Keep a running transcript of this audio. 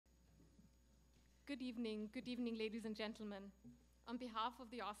Good evening, ladies and gentlemen. On behalf of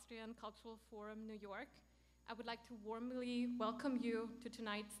the Austrian Cultural Forum, New York, I would like to warmly welcome you to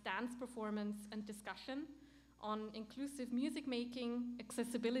tonight's dance performance and discussion on inclusive music making,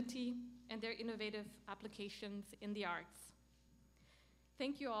 accessibility, and their innovative applications in the arts.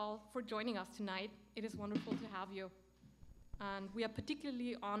 Thank you all for joining us tonight. It is wonderful to have you. And we are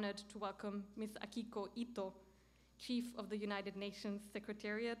particularly honored to welcome Ms. Akiko Ito, Chief of the United Nations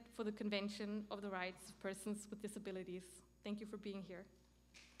Secretariat for the Convention of the Rights of Persons with Disabilities. Thank you for being here.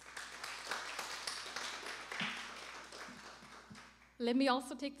 Let me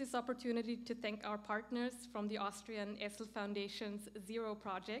also take this opportunity to thank our partners from the Austrian ESSL Foundation's Zero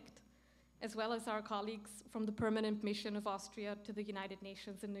project, as well as our colleagues from the Permanent Mission of Austria to the United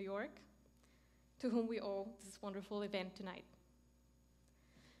Nations in New York, to whom we owe this wonderful event tonight.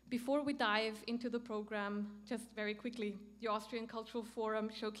 Before we dive into the program, just very quickly, the Austrian Cultural Forum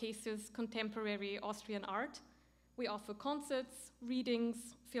showcases contemporary Austrian art. We offer concerts,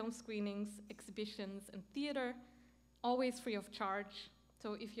 readings, film screenings, exhibitions, and theater, always free of charge.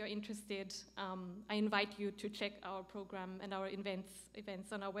 So if you're interested, I invite you to check our program and our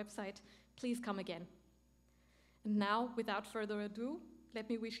events on our website. Please come again. And now, without further ado, let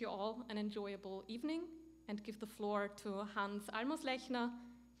me wish you all an enjoyable evening and give the floor to Hans Almoslechner,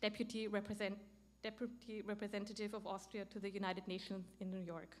 Deputy Representative of Austria to the United Nations in New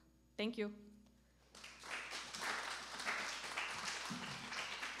York. Thank you.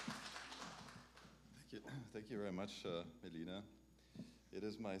 Thank you very much, Melina. It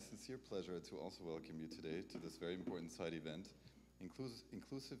is my sincere pleasure to also welcome you today to this very important side event,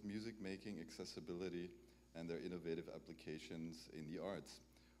 Inclusive Music Making, Accessibility, and their Innovative Applications in the Arts,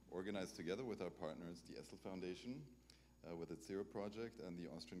 organized together with our partners, the ESSL Foundation, with its Zero project, and the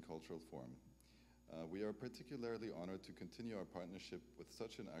Austrian Cultural Forum. We are particularly honored to continue our partnership with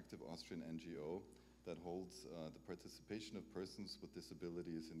such an active Austrian NGO that holds the participation of persons with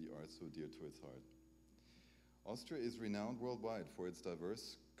disabilities in the arts so dear to its heart. Austria is renowned worldwide for its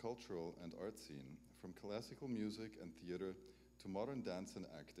diverse cultural and art scene, from classical music and theater to modern dance and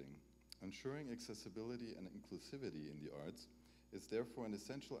acting. Ensuring accessibility and inclusivity in the arts is therefore an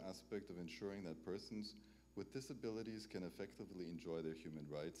essential aspect of ensuring that persons with disabilities can effectively enjoy their human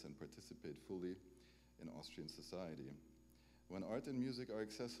rights and participate fully in Austrian society. When art and music are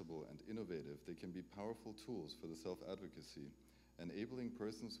accessible and innovative, they can be powerful tools for the self-advocacy, enabling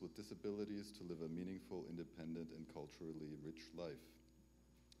persons with disabilities to live a meaningful, independent, and culturally rich life.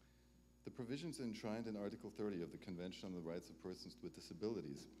 The provisions enshrined in Article 30 of the Convention on the Rights of Persons with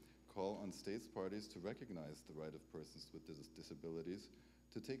Disabilities call on states parties to recognize the right of persons with disabilities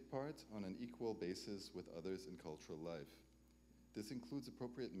to take part on an equal basis with others in cultural life. This includes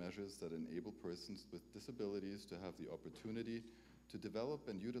appropriate measures that enable persons with disabilities to have the opportunity to develop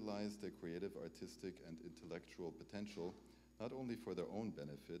and utilize their creative, artistic, and intellectual potential, not only for their own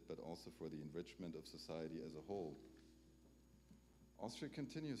benefit, but also for the enrichment of society as a whole. Austria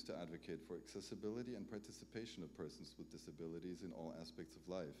continues to advocate for accessibility and participation of persons with disabilities in all aspects of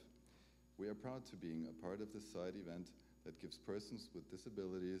life. We are proud to being a part of this side event that gives persons with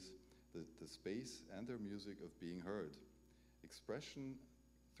disabilities the space and their music of being heard. Expression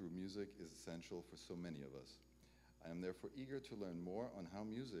through music is essential for so many of us. I am therefore eager to learn more on how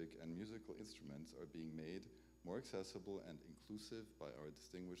music and musical instruments are being made more accessible and inclusive by our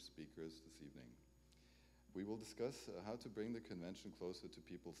distinguished speakers this evening. We will discuss how to bring the convention closer to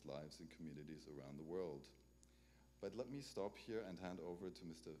people's lives and communities around the world. But let me stop here and hand over to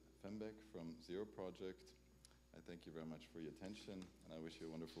Mr. Fembeck from Zero Project. I thank you very much for your attention, and I wish you a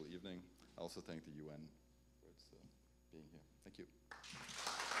wonderful evening. I also thank the UN for its being here. Thank you.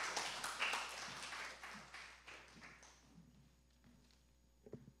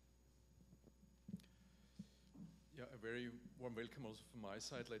 Yeah, a very warm welcome also from my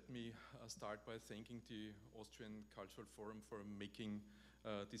side. Let me start by thanking the Austrian Cultural Forum for making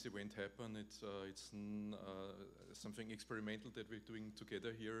this event happen. It's something experimental that we're doing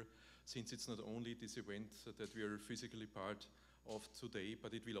together here, since it's not only this event that we are physically part of today,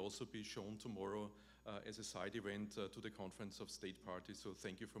 but it will also be shown tomorrow as a side event to the Conference of State Parties. So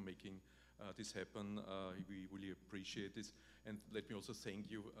thank you for making this happen. We really appreciate this. And let me also thank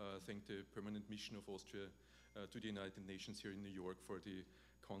the Permanent Mission of Austria to the United Nations here in New York for the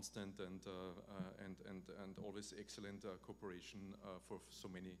constant and always excellent cooperation for so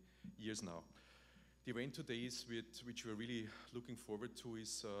many years now. The event today, which we're really looking forward to,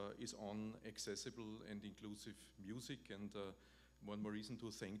 is on accessible and inclusive music, and one more reason to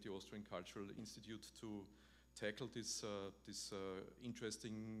thank the Austrian Cultural Institute to tackle this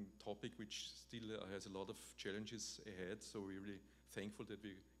interesting topic, which still has a lot of challenges ahead. So we're really thankful that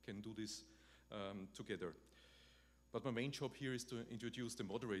we can do this together. But my main job here is to introduce the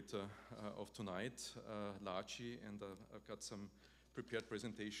moderator of tonight, Laci, and I've got some prepared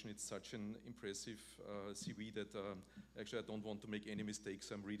presentation. It's such an impressive CV that actually I don't want to make any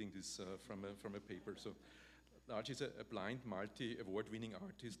mistakes. I'm reading this from a paper. So Laci is a blind, multi-award-winning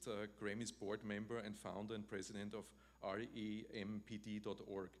artist, Grammys board member, and founder and president of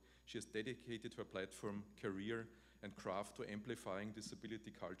REMPD.org. She has dedicated her platform, career, and craft to amplifying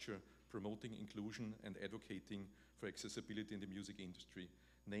disability culture, promoting inclusion, and advocating for accessibility in the music industry.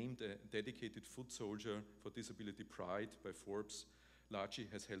 Named a dedicated foot soldier for disability pride by Forbes, Laci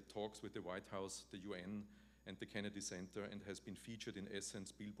has held talks with the White House, the UN, and the Kennedy Center, and has been featured in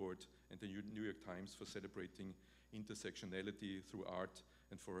Essence, Billboard, and the New York Times for celebrating intersectionality through art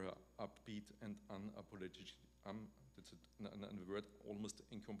and for her upbeat and unapologetic, that's a word almost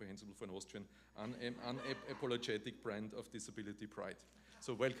incomprehensible for an Austrian, unapologetic brand of disability pride.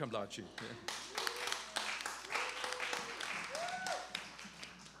 So welcome, Laci.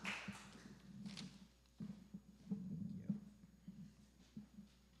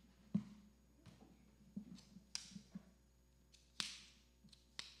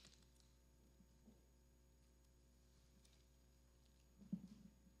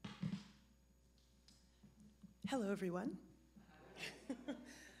 Hello, everyone.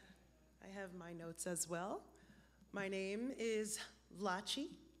 I have my notes as well. My name is Laci,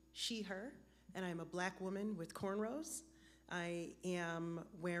 she, her, and I'm a black woman with cornrows. I am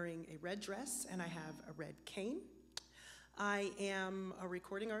wearing a red dress and I have a red cane. I am a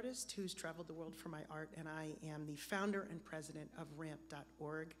recording artist who's traveled the world for my art, and I am the founder and president of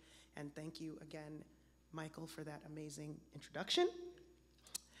ramp.org. And thank you again, Michael, for that amazing introduction.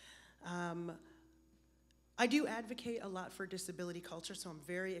 I do advocate a lot for disability culture, so I'm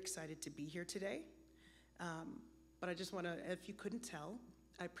very excited to be here today. But I just want to, if you couldn't tell,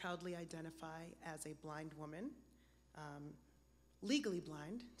 I proudly identify as a blind woman, legally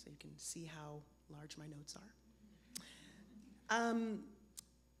blind, so you can see how large my notes are.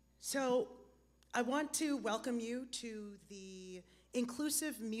 So I want to welcome you to the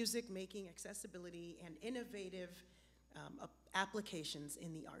Inclusive Music Making Accessibility and Innovative Applications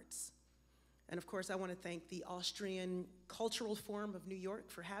in the Arts. And of course, I want to thank the Austrian Cultural Forum of New York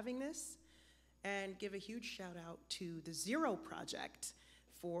for having this, and give a huge shout out to the Zero Project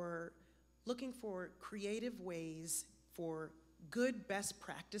for looking for creative ways for good best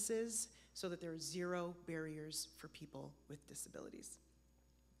practices so that there are zero barriers for people with disabilities.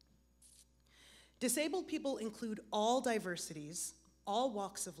 Disabled people include all diversities, all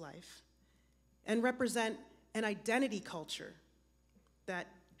walks of life, and represent an identity culture that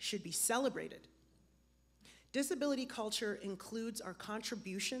should be celebrated. Disability culture includes our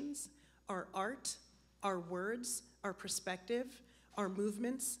contributions, our art, our words, our perspective, our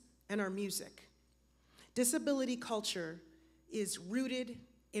movements, and our music. Disability culture is rooted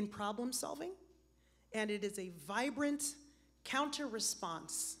in problem solving, and it is a vibrant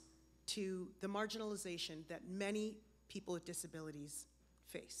counter-response to the marginalization that many people with disabilities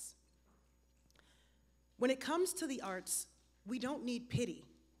face. When it comes to the arts, we don't need pity.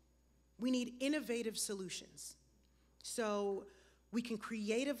 We need innovative solutions so we can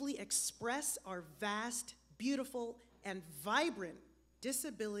creatively express our vast, beautiful, and vibrant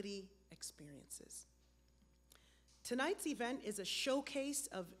disability experiences. Tonight's event is a showcase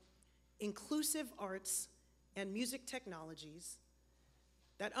of inclusive arts and music technologies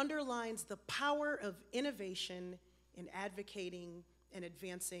that underlines the power of innovation in advocating and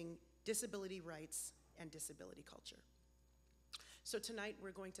advancing disability rights and disability culture. So tonight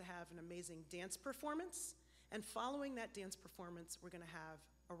we're going to have an amazing dance performance, and following that dance performance, we're going to have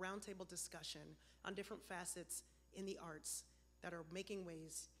a roundtable discussion on different facets in the arts that are making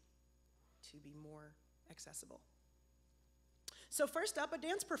ways to be more accessible. So first up, a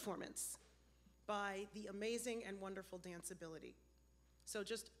dance performance by the amazing and wonderful DanceAbility. So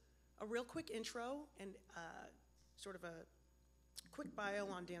just a real quick intro and sort of a quick bio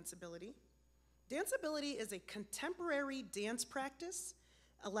on DanceAbility. DanceAbility is a contemporary dance practice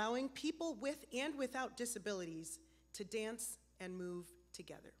allowing people with and without disabilities to dance and move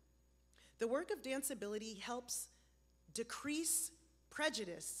together. The work of DanceAbility helps decrease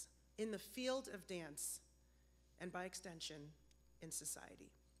prejudice in the field of dance and, by extension, in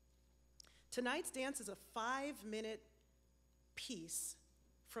society. Tonight's dance is a 5-minute piece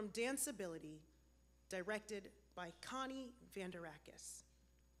from DanceAbility directed by Connie Vandarakis.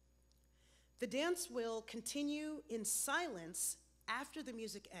 The dance will continue in silence after the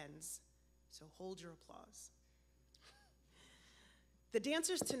music ends, so hold your applause. The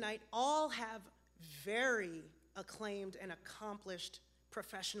dancers tonight all have very acclaimed and accomplished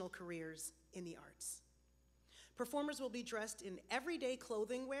professional careers in the arts. Performers will be dressed in everyday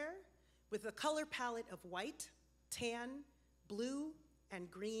clothing wear with a color palette of white, tan, blue, and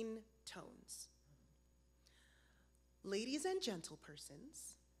green tones. Ladies and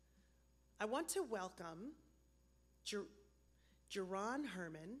gentlepersons, I want to welcome Jeron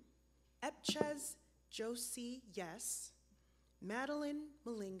Herman, Epchez Josie Yes, Madeline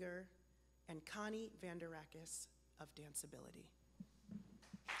Malinger, and Connie Vandarakis of DanceAbility.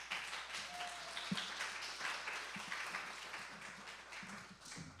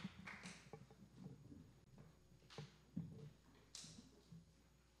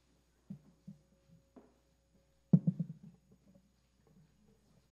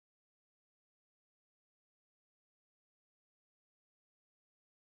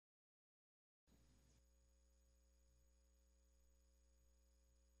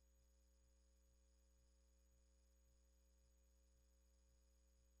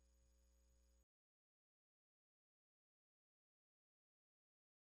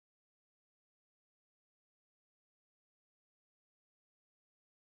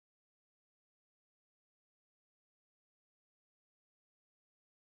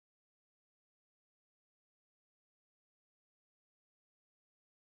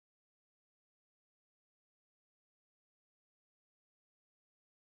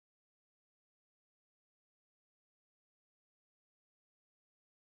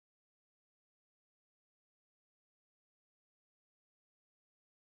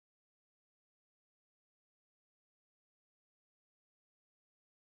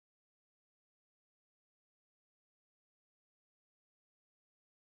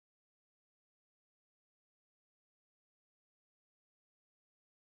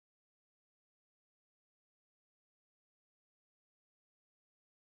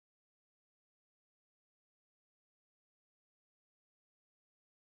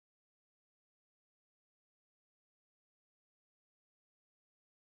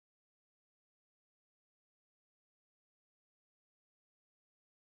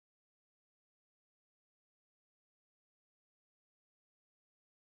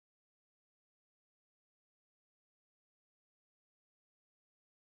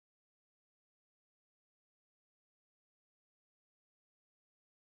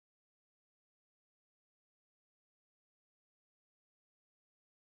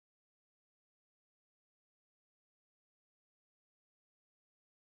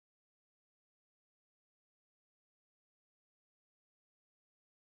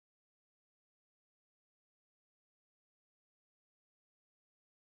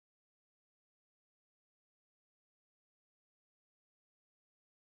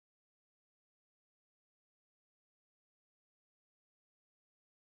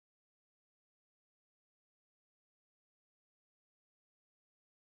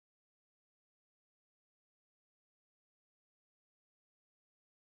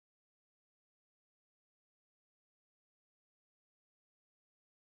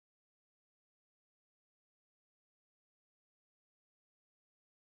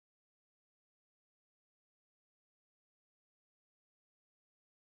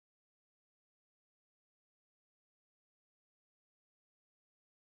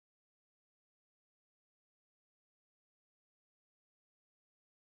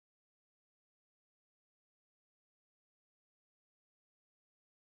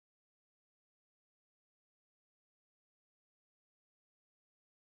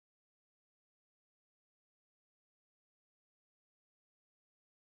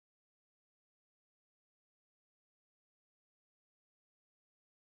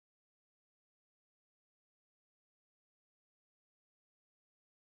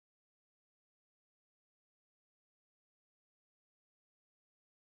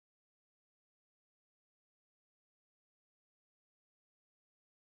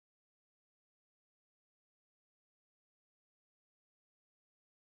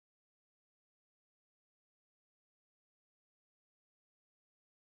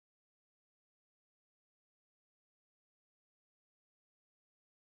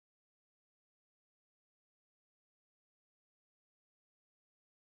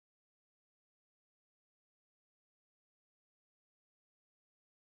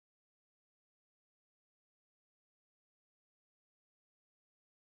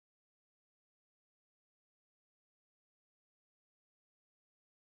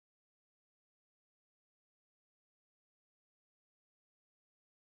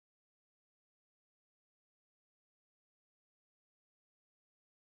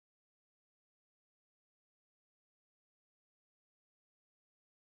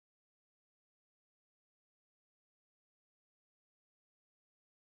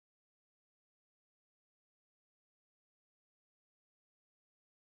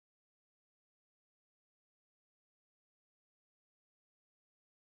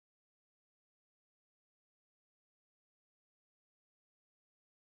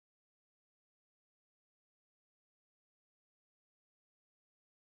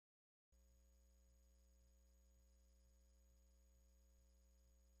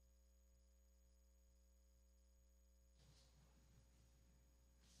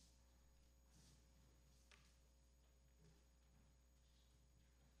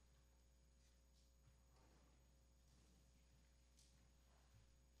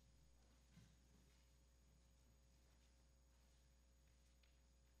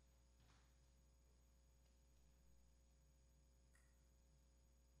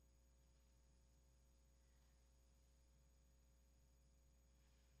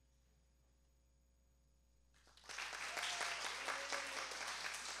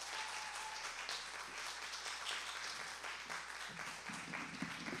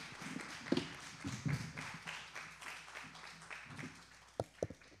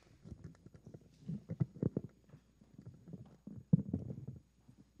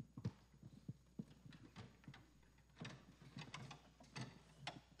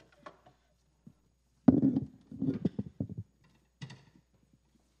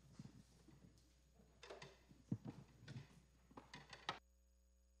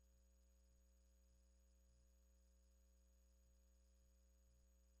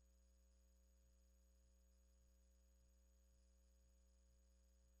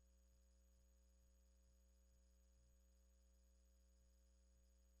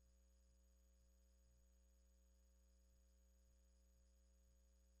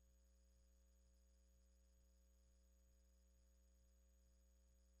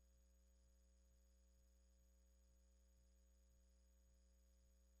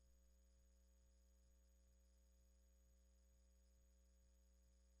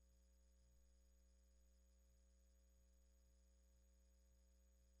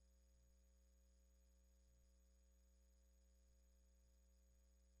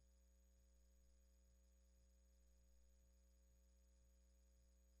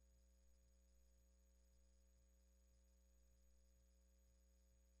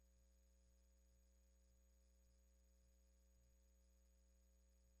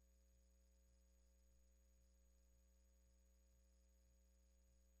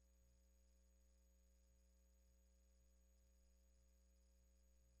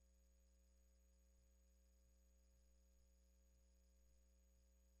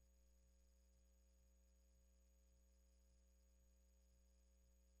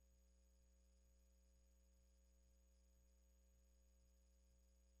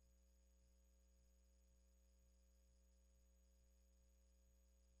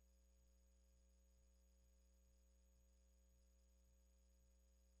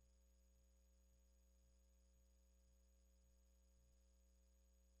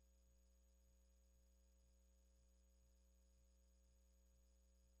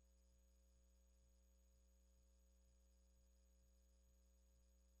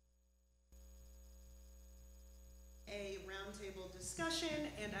 discussion,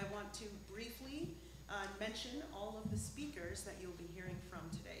 and I want to briefly mention all of the speakers that you'll be hearing from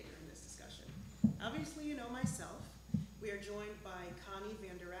today during this discussion. Obviously, you know myself. We are joined by Connie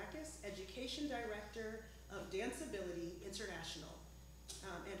Vandarakis, Education Director of DanceAbility International,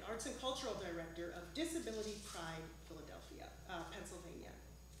 and Arts and Cultural Director of Disability Pride, Philadelphia, Pennsylvania.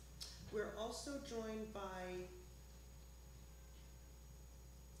 We're also joined by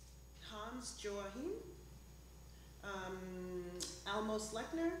Hans-Joachim,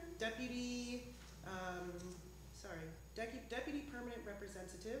 Almoslechner, Deputy Permanent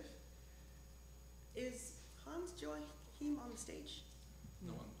Representative. Is Hans-Joachim on the stage?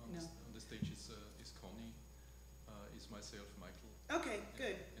 No, on the stage is Connie, is myself, Michael. Okay,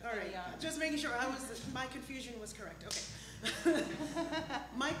 good. Yeah. All right. Yeah. Just making sure my confusion was correct. Okay.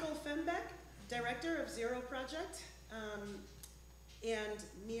 Michael Fembeck, Director of Zero Project, and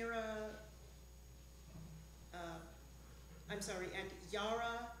Mira, and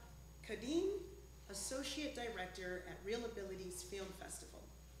Yara Kadim, Associate Director at Real Abilities Film Festival.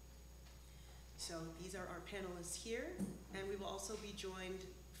 So these are our panelists here, and we will also be joined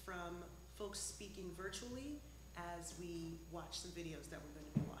from folks speaking virtually as we watch some videos that we're going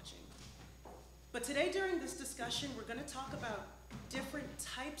to be watching. But today during this discussion, we're going to talk about different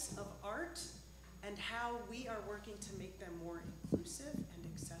types of art and how we are working to make them more inclusive and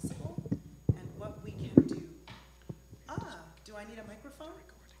accessible, and what we can do. Do I need a microphone?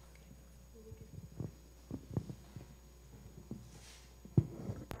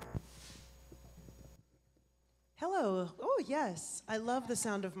 Hello. Oh, yes. I love the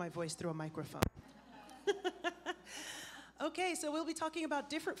sound of my voice through a microphone. Okay, so we'll be talking about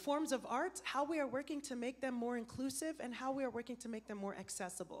different forms of art, how we are working to make them more inclusive, and how we are working to make them more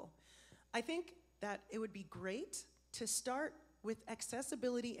accessible. I think that it would be great to start with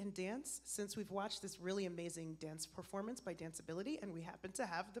accessibility in dance, since we've watched this really amazing dance performance by DanceAbility, and we happen to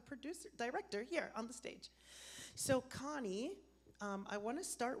have the director here on the stage. So Connie, I want to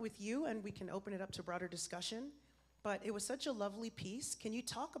start with you, and we can open it up to broader discussion, but it was such a lovely piece. Can you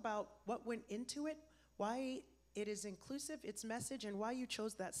talk about what went into it, why it is inclusive, its message, and why you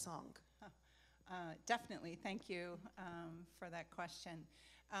chose that song? Definitely, thank you for that question.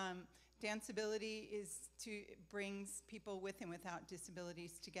 DanceAbility brings people with and without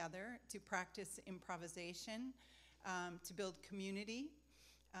disabilities together to practice improvisation, to build community,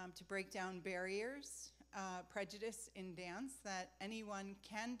 to break down barriers, prejudice in dance, that anyone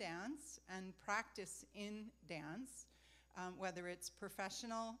can dance and practice in dance, whether it's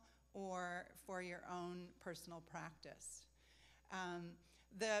professional or for your own personal practice.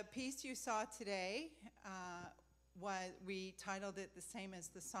 The piece you saw today, we titled it the same as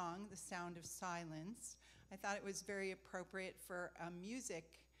the song, The Sound of Silence. I thought it was very appropriate for a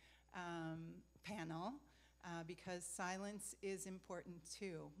music panel because silence is important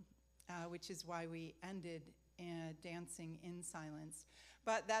too, which is why we ended dancing in silence.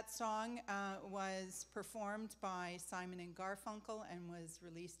 But that song was performed by Simon and Garfunkel and was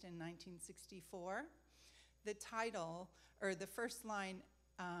released in 1964. The title, or the first line,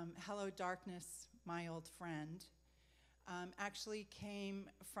 Hello Darkness, My Old Friend, actually came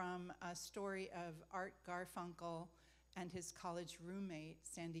from a story of Art Garfunkel and his college roommate,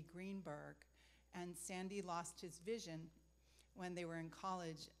 Sandy Greenberg. And Sandy lost his vision when they were in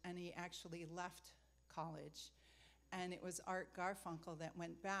college, and he actually left college. And it was Art Garfunkel that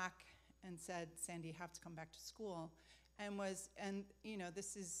went back and said, Sandy, you have to come back to school. And you know,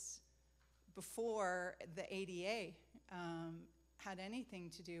 this is before the ADA had anything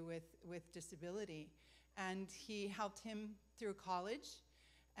to do with disability. And he helped him through college,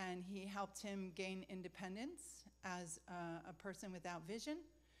 and he helped him gain independence as a person without vision.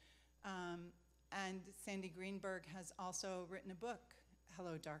 And Sandy Greenberg has also written a book,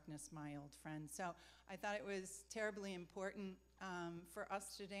 Hello Darkness, My Old Friend. So I thought it was terribly important for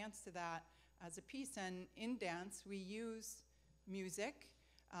us to dance to that as a piece. And in dance, we use music,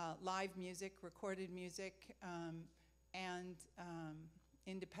 live music, recorded music, and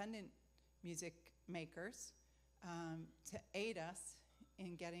independent music makers to aid us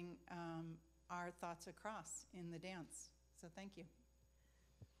in getting our thoughts across in the dance. So thank you.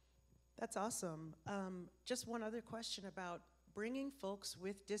 That's awesome. Just one other question about bringing folks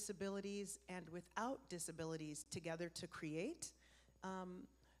with disabilities and without disabilities together to create.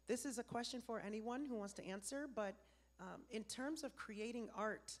 This is a question for anyone who wants to answer, but in terms of creating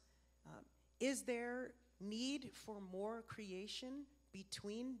art, is there need for more creation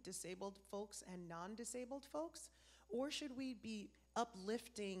between disabled folks and non-disabled folks? Or should we be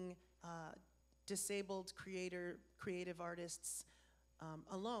uplifting disabled creative artists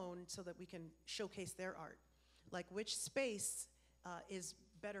alone so that we can showcase their art? Like, which space is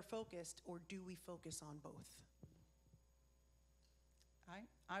better focused, or do we focus on both?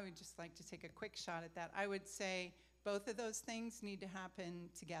 I would just like to take a quick shot at that. I would say both of those things need to happen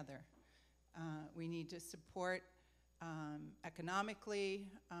together. We need to support economically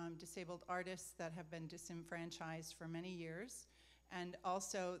disabled artists that have been disenfranchised for many years. And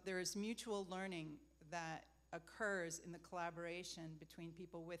also there is mutual learning that occurs in the collaboration between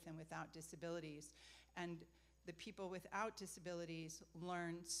people with and without disabilities. And the people without disabilities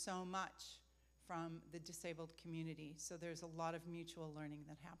learn so much from the disabled community. So there's a lot of mutual learning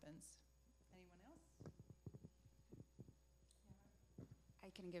that happens. Anyone else? I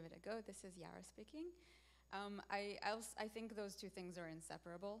can give it a go. This is Yara speaking. I think those two things are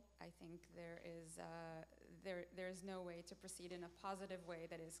inseparable. I think there is no way to proceed in a positive way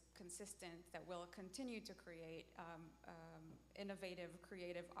that is consistent, that will continue to create innovative,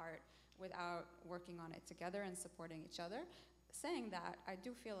 creative art without working on it together and supporting each other. Saying that, I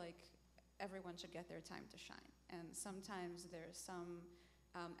do feel like everyone should get their time to shine. And sometimes there's some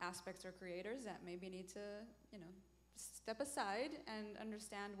aspects or creators that maybe need to, step aside and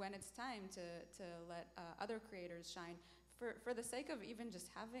understand when it's time to let other creators shine for the sake of even just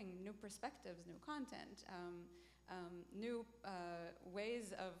having new perspectives, new content, new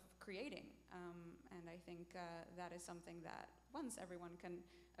ways of creating. And I think that is something that once everyone can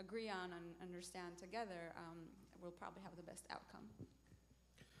agree on and understand together, we'll probably have the best outcome.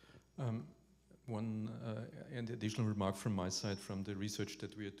 One and additional remark from my side, from the research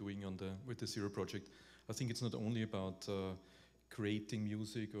that we are doing with the Zero project. I think it's not only about creating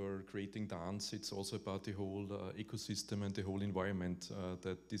music or creating dance, it's also about the whole ecosystem and the whole environment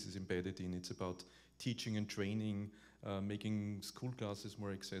that this is embedded in. It's about teaching and training, making school classes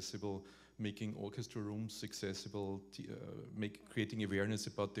more accessible, making orchestra rooms accessible, creating awareness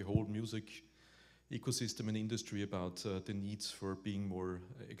about the whole music ecosystem and industry, about the needs for being more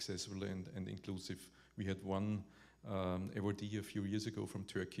accessible and inclusive. We had one awardee a few years ago from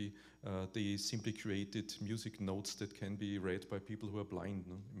Turkey. They simply created music notes that can be read by people who are blind.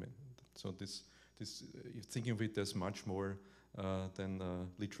 No? So this thinking of it as much more than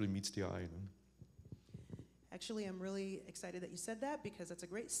literally meets the eye. No? Actually, I'm really excited that you said that, because that's a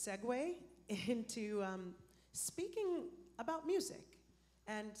great segue into speaking about music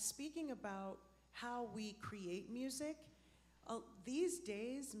and speaking about how we create music. These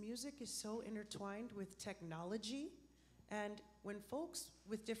days, music is so intertwined with technology, and when folks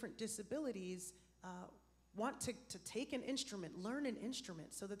with different disabilities want to take an instrument, learn an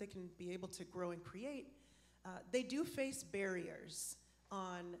instrument so that they can be able to grow and create, they do face barriers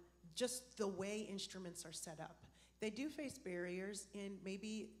on just the way instruments are set up. They do face barriers in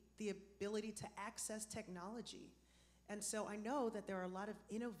maybe the ability to access technology. And so I know that there are a lot of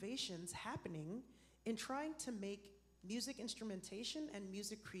innovations happening in trying to make music instrumentation and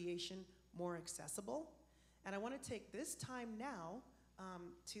music creation more accessible. And I want to take this time now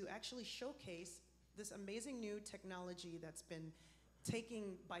to actually showcase this amazing new technology that's been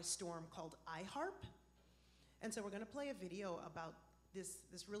taken by storm called iHarp. And so we're going to play a video about this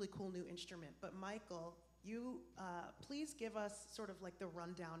really cool new instrument. But Michael, you please give us sort of like the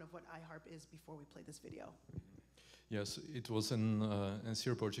rundown of what iHarp is before we play this video. Yes, it was a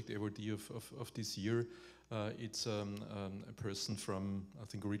Zero Project awardee of this year. It's a person from, I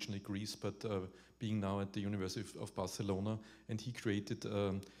think, originally Greece, but being now at the University of Barcelona, and he created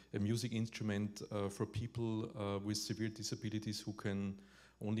a music instrument for people with severe disabilities who can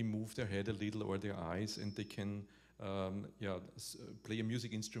only move their head a little or their eyes, and they can play a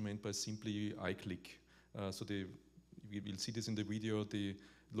music instrument by simply eye click. So we will see this in the video. They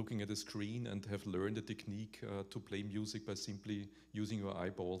looking at a screen and have learned a technique to play music by simply using your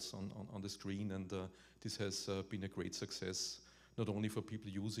eyeballs on the screen, and this has been a great success, not only for people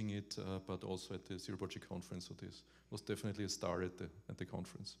using it, but also at the Zero Project conference. So this was definitely a star at the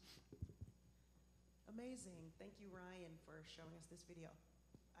conference. Amazing. Thank you, Ryan, for showing us this video.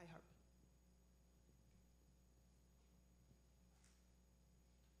 iHarp.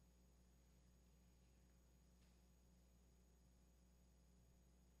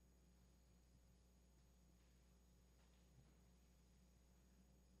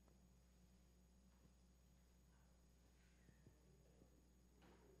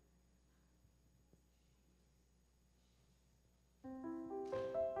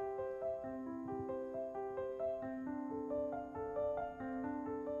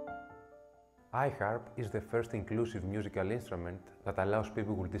 iHarp is the first inclusive musical instrument that allows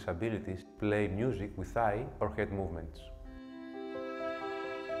people with disabilities to play music with eye or head movements.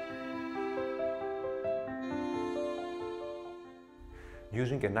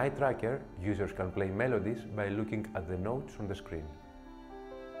 Using an eye tracker, users can play melodies by looking at the notes on the screen.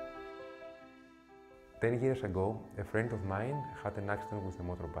 10 years ago, a friend of mine had an accident with a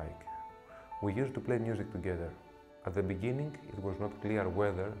motorbike. We used to play music together. At the beginning, it was not clear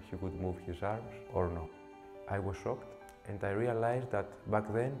whether he could move his arms or not. I was shocked, and I realized that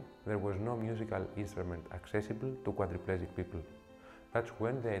back then there was no musical instrument accessible to quadriplegic people. That's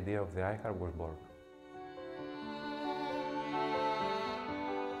when the idea of the iHarp was born.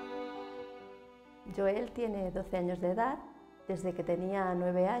 Joel tiene 12 años de edad. Desde que tenía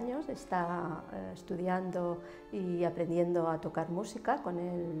 9 años está estudiando y aprendiendo a tocar música con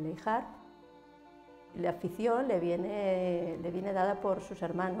el iHarp. La afición le viene dada por sus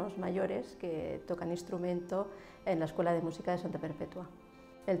hermanos mayores que tocan instrumento en la Escuela de Música de Santa Perpetua.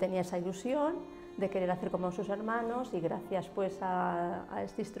 Él tenía esa ilusión de querer hacer como sus hermanos y gracias pues a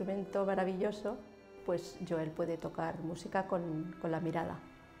este instrumento maravilloso, pues Joel puede tocar música con la mirada.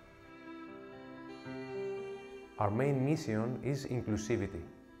 Our main mission is inclusivity,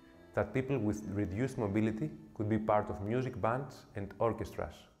 that people with reduced mobility could be part of music bands and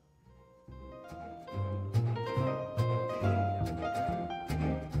orchestras.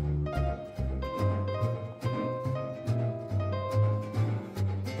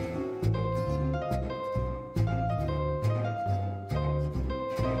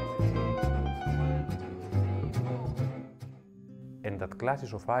 And that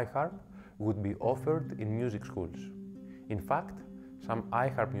classes of iHarp would be offered in music schools. In fact, some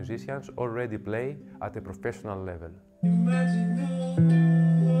iHarp musicians already play at a professional level. Imagine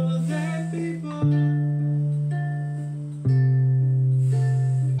all that people.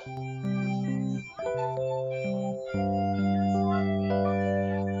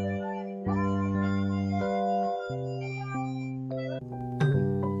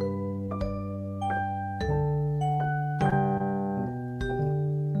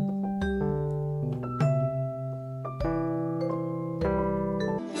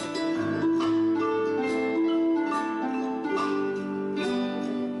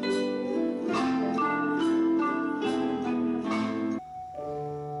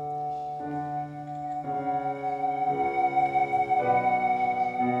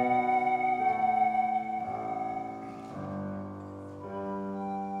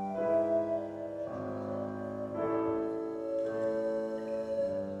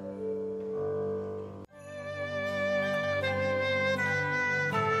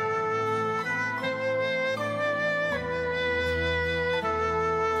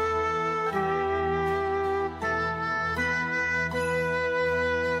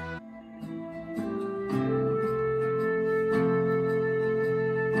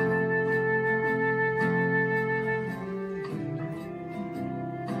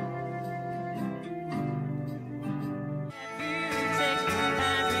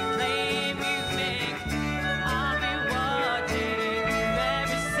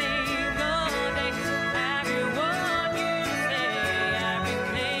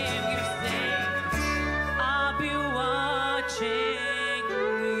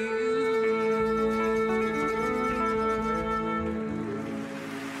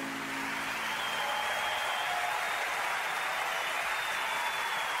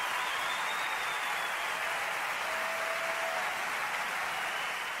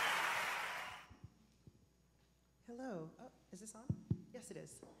 Is this on? Yes, it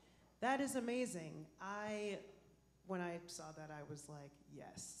is. That is amazing. When I saw that, I was like,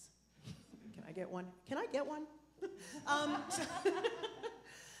 yes. Can I get one? Can I get one?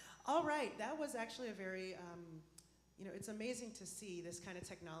 All right, that was actually a very, it's amazing to see this kind of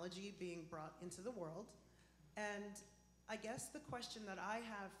technology being brought into the world. And I guess the question that I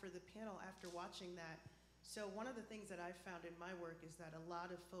have for the panel after watching that, so one of the things that I've found in my work is that a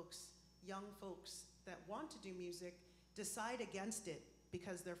lot of folks, young folks that want to do music, decide against it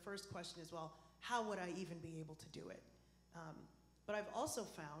because their first question is, well, how would I even be able to do it? But I've also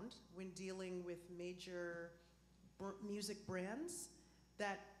found when dealing with major music brands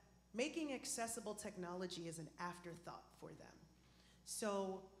that making accessible technology is an afterthought for them.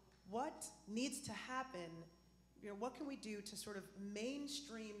 So what needs to happen, what can we do to sort of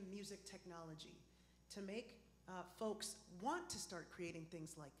mainstream music technology to make folks want to start creating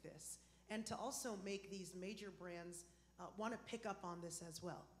things like this and to also make these major brands want to pick up on this as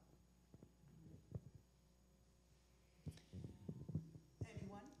well?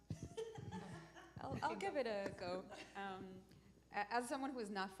 Anyone? I'll give it a go. As someone who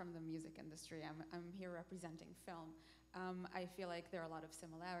is not from the music industry, I'm here representing film. I feel like there are a lot of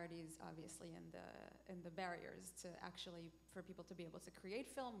similarities, obviously, in the barriers to actually for people to be able to create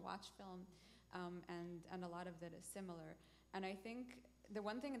film, watch film, and a lot of that is similar. And I think the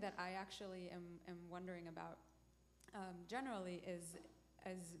one thing that I actually am wondering about generally is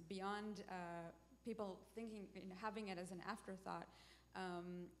beyond people thinking, having it as an afterthought,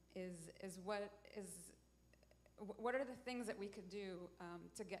 is what are the things that we could do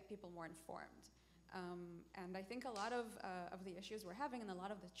to get people more informed? And I think a lot of the issues we're having and a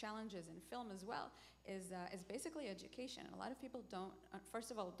lot of the challenges in film as well is basically education. A lot of people don't,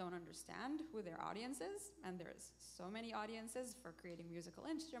 first of all, don't understand who their audience is, and there's so many audiences for creating musical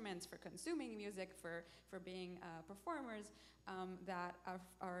instruments, for consuming music, for being performers that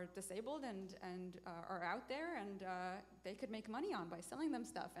are disabled and are out there, and they could make money on by selling them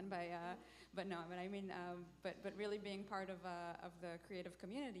stuff and by, but really being part of the creative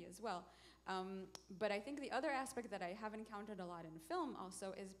community as well. But I think the other aspect that I have encountered a lot in film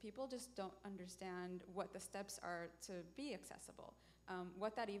also is people just don't understand what the steps are to be accessible,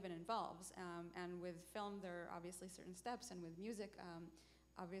 what that even involves. And with film, there are obviously certain steps, and with music,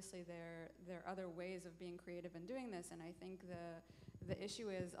 obviously there are other ways of being creative and doing this. And I think the issue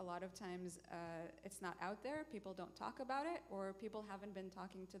is a lot of times it's not out there, people don't talk about it, or people haven't been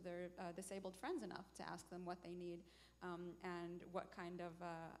talking to their disabled friends enough to ask them what they need. And what kind of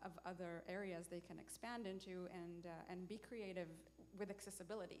other areas they can expand into and be creative with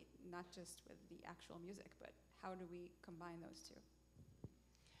accessibility, not just with the actual music, but how do we combine those two?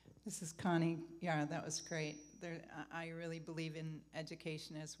 This is Connie. Yeah, that was great. I really believe in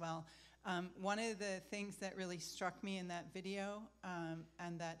education as well. One of the things that really struck me in that video,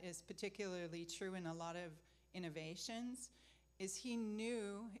 and that is particularly true in a lot of innovations, is he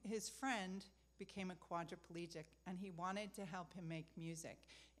knew his friend became a quadriplegic, and he wanted to help him make music.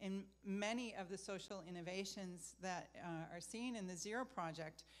 In many of the social innovations that are seen in the Zero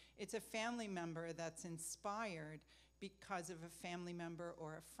Project, it's a family member that's inspired because of a family member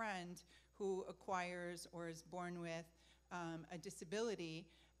or a friend who acquires or is born with a disability.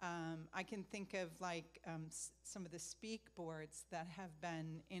 I can think of like some of the speak boards that have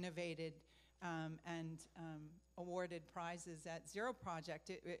been innovated and awarded prizes at Zero Project.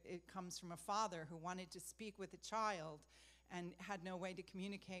 It comes from a father who wanted to speak with a child and had no way to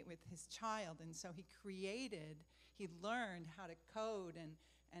communicate with his child. And so he learned how to code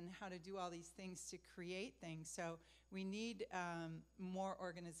and how to do all these things to create things. So we need more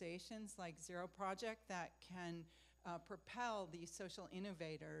organizations like Zero Project that can propel these social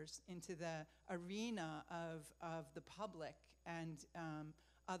innovators into the arena of the public and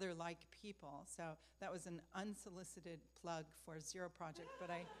other like people. So that was an unsolicited plug for Zero Project, but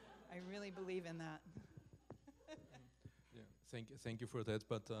I really believe in that. Yeah, thank you for that.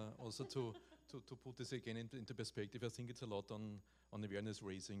 But also to put this again into perspective, I think it's a lot on awareness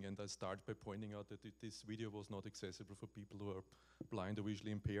raising, and I start by pointing out that this video was not accessible for people who are blind or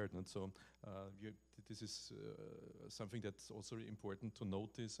visually impaired, and so this is something that's also important to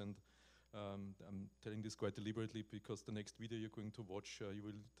notice. And I'm telling this quite deliberately because the next video you're going to watch, you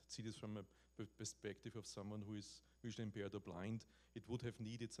will see this from a perspective of someone who is visually impaired or blind. It would have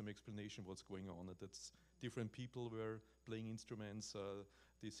needed some explanation what's going on. And that's different people were playing instruments,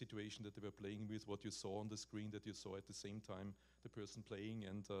 the situation that they were playing with, what you saw on the screen that you saw at the same time, the person playing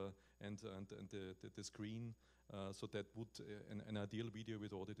and the screen. So that would, an ideal video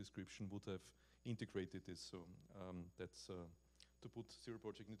with all the description would have integrated this. So that's to put Zero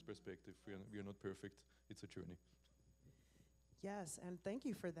Project into perspective. We are not perfect, it's a journey. Yes, and thank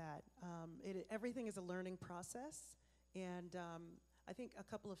you for that. Everything is a learning process, and I think a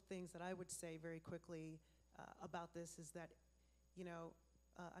couple of things that I would say very quickly about this is that, you know,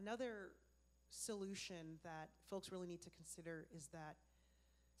 another solution that folks really need to consider is that,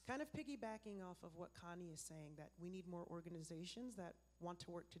 kind of piggybacking off of what Connie is saying, that we need more organizations that want to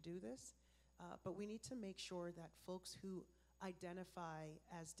work to do this, but we need to make sure that folks who identify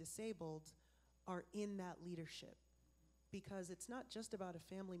as disabled are in that leadership, because it's not just about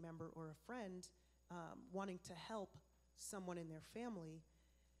a family member or a friend wanting to help someone in their family.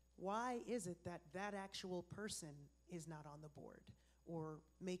 Why is it that that actual person is not on the board or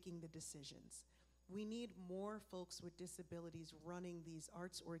making the decisions? We need more folks with disabilities running these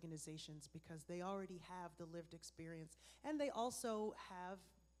arts organizations because they already have the lived experience, and they also have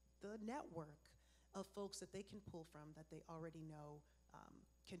the network of folks that they can pull from that they already know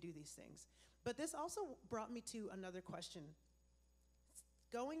can do these things. But this also brought me to another question.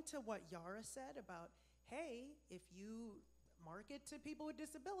 Going to what Yara said about, hey, if you market to people with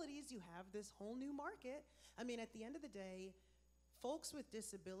disabilities, you have this whole new market. I mean, at the end of the day, folks with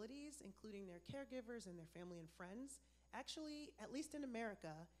disabilities, including their caregivers and their family and friends, actually, at least in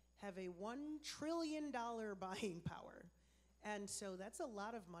America, have a $1 trillion buying power. And so that's a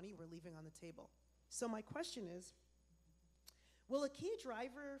lot of money we're leaving on the table. So my question is, Will a key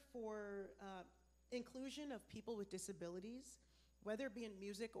driver for inclusion of people with disabilities, whether it be in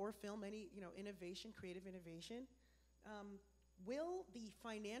music or film, any innovation, creative innovation, will the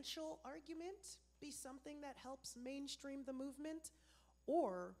financial argument be something that helps mainstream the movement,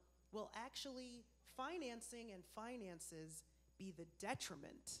 or will actually financing and finances be the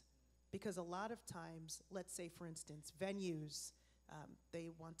detriment? Because a lot of times, let's say for instance, venues, they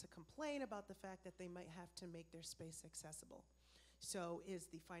want to complain about the fact that they might have to make their space accessible. So is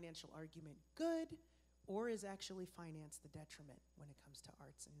the financial argument good, or is actually finance the detriment when it comes to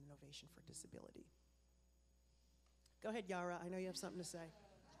arts and innovation for disability? Go ahead, Yara, I know you have something to say.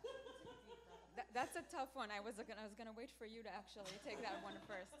 That's a tough one. I was gonna wait for you to actually take that one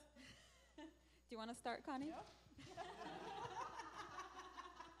first. Do you want to start, Connie? Yep.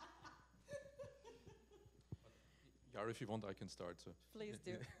 Yara, if you want, I can start. So. Please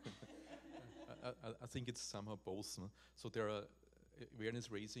do. I think it's somehow both. No? So there are awareness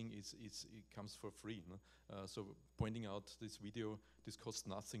raising it comes for free. No? So pointing out this video, this costs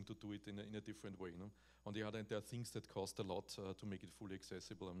nothing to do it in a different way. No? On the other hand, there are things that cost a lot to make it fully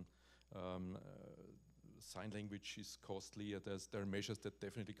accessible. Sign language is costly. There are measures that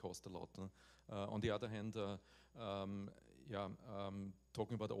definitely cost a lot. No? On the other hand,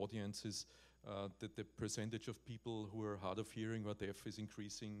 talking about audiences, the percentage of people who are hard of hearing or deaf is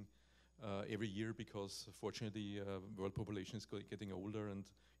increasing every year because fortunately world population is getting older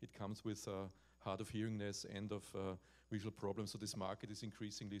and it comes with hard of hearingness and of visual problems. So this market is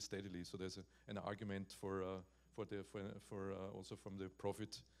increasingly steadily. So there's an argument for also from the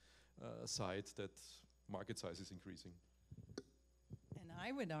profit side that market size is increasing. And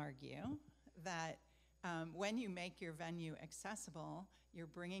I would argue that when you make your venue accessible, you're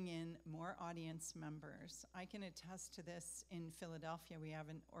bringing in more audience members. I can attest to this in Philadelphia. We have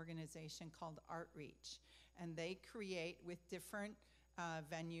an organization called Artreach, and they create with different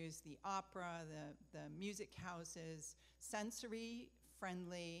venues, the opera, the music houses,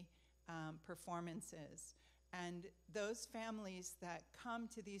 sensory-friendly performances. And those families that come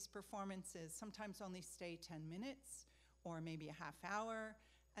to these performances sometimes only stay 10 minutes or maybe a half hour.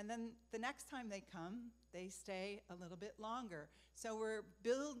 And then the next time they come, they stay a little bit longer. So we're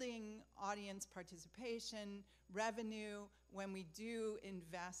building audience participation, revenue, when we do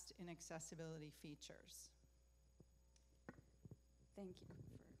invest in accessibility features. Thank you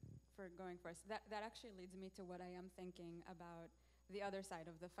for going first. That actually leads me to what I am thinking about the other side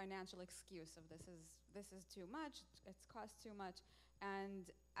of the financial excuse of this is too much, it's cost too much,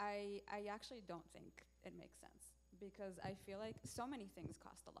 and I actually don't think it makes sense because I feel like so many things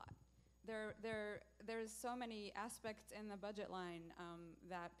cost a lot. There's so many aspects in the budget line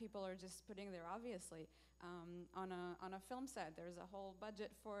that people are just putting there. Obviously, on a film set, there's a whole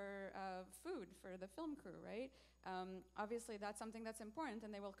budget for food for the film crew, right? Obviously, that's something that's important,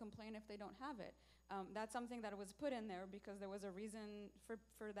 and they will complain if they don't have it. That's something that was put in there because there was a reason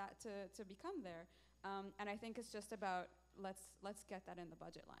for that to become there. And I think it's just about let's get that in the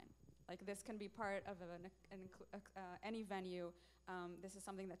budget line. Like this can be part of any venue. This is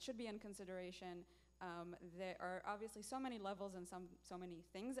something that should be in consideration. There are obviously so many levels and so many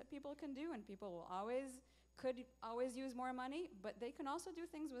things that people can do, and people will could always use more money, but they can also do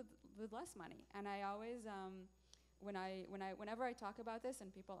things with less money. And I always, whenever I talk about this,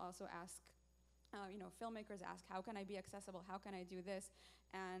 and people also ask, filmmakers ask, how can I be accessible? How can I do this?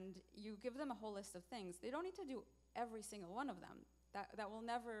 And you give them a whole list of things. They don't need to do every single one of them. That will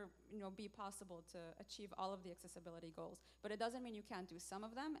never, be possible to achieve all of the accessibility goals. But it doesn't mean you can't do some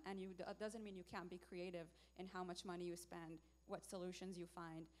of them, and it doesn't mean you can't be creative in how much money you spend, what solutions you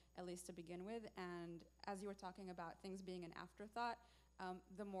find, at least to begin with. And as you were talking about things being an afterthought,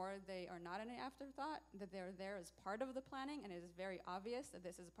 the more they are not an afterthought, that they're there as part of the planning, and it is very obvious that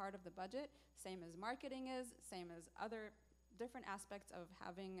this is part of the budget, same as marketing is, same as other different aspects of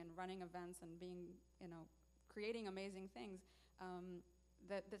having and running events and being, creating amazing things.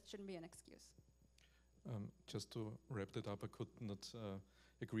 That shouldn't be an excuse. Just to wrap that up, I could not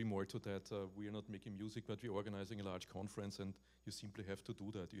agree more to that. We are not making music, but we're organizing a large conference, and you simply have to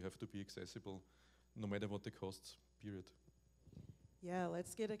do that. You have to be accessible, no matter what the costs, period. Yeah,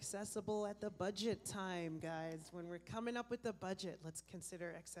 let's get accessible at the budget time, guys. When we're coming up with the budget, let's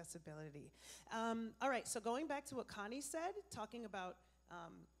consider accessibility. All right, so going back to what Connie said, talking about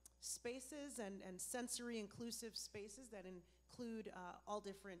spaces and sensory inclusive spaces that include all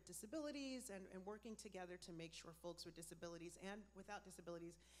different disabilities and working together to make sure folks with disabilities and without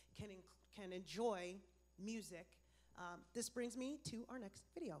disabilities can enjoy music. This brings me to our next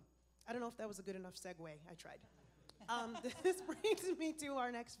video. I don't know if that was a good enough segue. I tried. This brings me to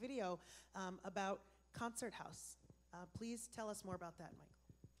our next video about Konzerthaus. Please tell us more about that, Michael.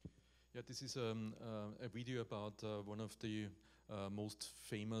 Yeah, this is a video about one of the most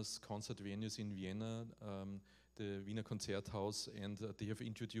famous concert venues in Vienna, the Wiener Konzerthaus, and they have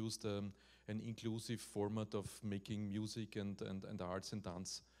introduced an inclusive format of making music and arts and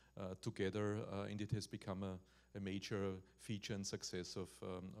dance together, and it has become a major feature and success of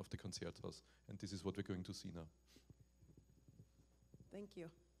the Konzerthaus, and this is what we're going to see now. Thank you.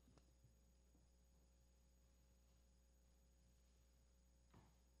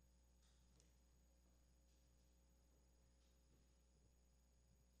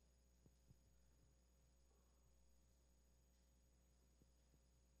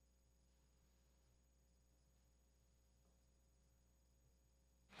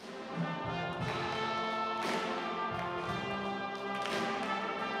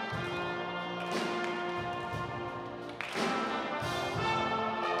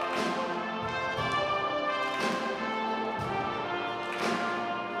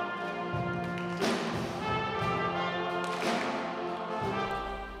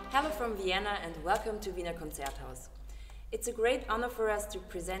 Hello from Vienna and welcome to Wiener Konzerthaus. It's a great honor for us to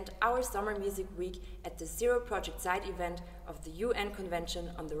present our Summer Music Week at the Zero Project side event of the UN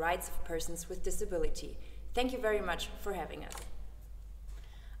Convention on the Rights of Persons with Disability. Thank you very much for having us.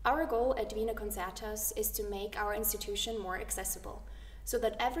 Our goal at Wiener Konzerthaus is to make our institution more accessible, so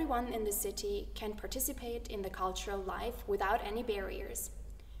that everyone in the city can participate in the cultural life without any barriers.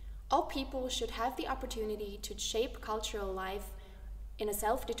 All people should have the opportunity to shape cultural life in a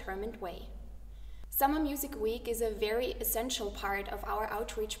self-determined way. Summer Music Week is a very essential part of our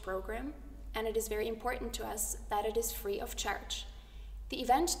outreach program, and it is very important to us that it is free of charge. The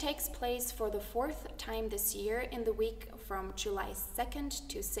event takes place for the 4th time this year in the week from July 2nd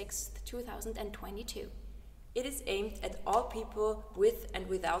to 6th, 2022. It is aimed at all people with and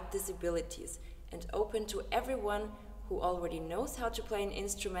without disabilities and open to everyone who already knows how to play an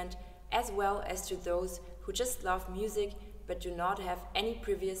instrument, as well as to those who just love music but do not have any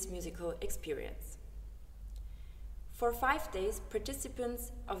previous musical experience. For 5 days,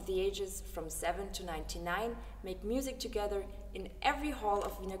 participants of the ages from 7 to 99 make music together in every hall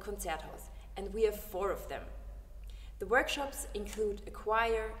of Wiener Konzerthaus, and we have 4 of them. The workshops include a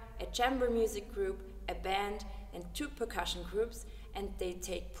choir, a chamber music group, a band, and 2 percussion groups, and they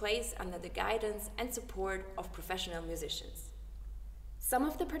take place under the guidance and support of professional musicians. Some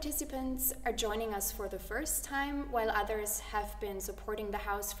of the participants are joining us for the first time, while others have been supporting the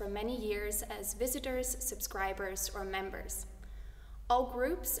house for many years as visitors, subscribers, or members. All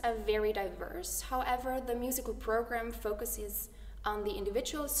groups are very diverse, however, the musical program focuses on the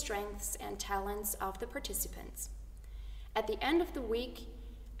individual strengths and talents of the participants. At the end of the week,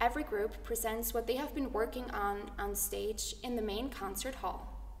 every group presents what they have been working on stage in the main concert hall.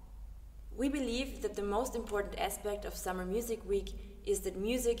 We believe that the most important aspect of Summer Music Week is that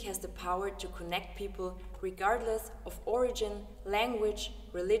music has the power to connect people regardless of origin, language,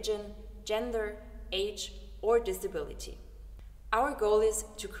 religion, gender, age, or disability. Our goal is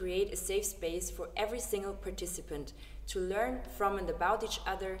to create a safe space for every single participant to learn from and about each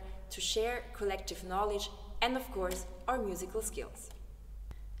other, to share collective knowledge, and of course, our musical skills.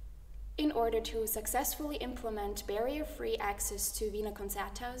 In order to successfully implement barrier-free access to Wiener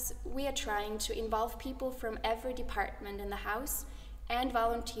Konzerthaus, we are trying to involve people from every department in the house and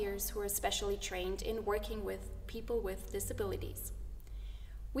volunteers who are specially trained in working with people with disabilities.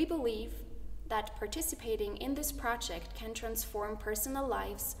 We believe that participating in this project can transform personal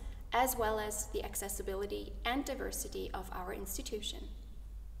lives as well as the accessibility and diversity of our institution.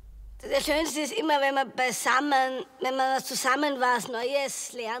 Das Schönste ist immer, wenn man zusammen was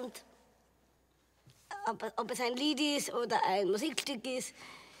Neues lernt. Ob es ein Lied ist oder ein Musikstück ist.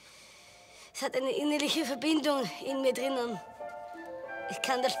 Es hat eine innerliche Verbindung in mir drinnen. Ich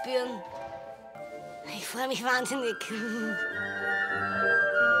kann das spüren. Ich freue mich wahnsinnig.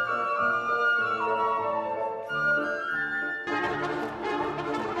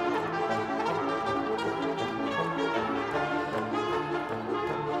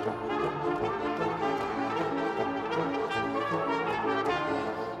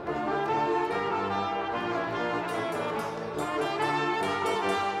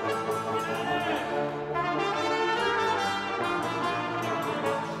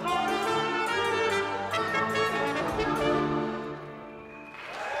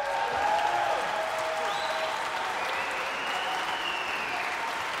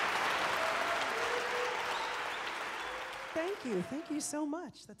 Thank you so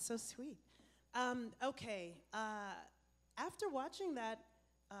much. That's so sweet. Okay, after watching that,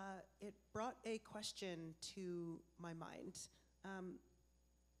 it brought a question to my mind.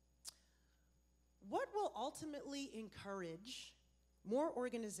 what will ultimately encourage more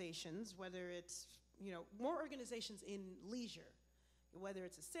organizations, whether it's, more organizations in leisure, whether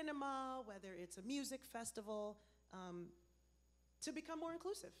it's a cinema, whether it's a music festival, to become more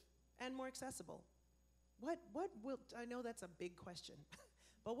inclusive and more accessible? What will, I know that's a big question,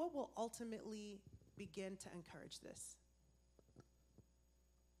 but what will ultimately begin to encourage this?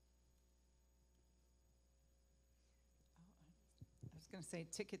 I was going to say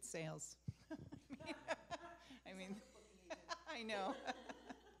ticket sales. I mean, I know.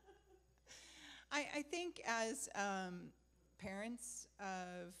 I think as parents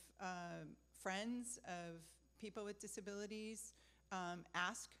of friends of people with disabilities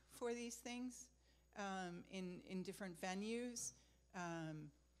ask for these things in different venues,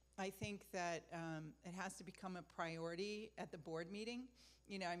 I think that it has to become a priority at the board meeting.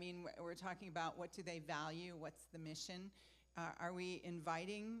 I mean, we're talking about what do they value, what's the mission. Are we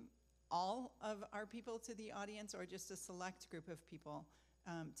inviting all of our people to the audience, or just a select group of people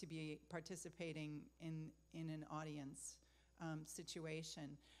to be participating in an audience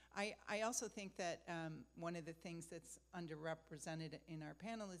situation? I also think that one of the things that's underrepresented in our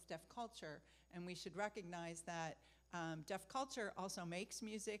panel is deaf culture, and we should recognize that deaf culture also makes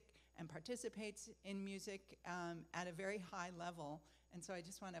music and participates in music at a very high level. And so I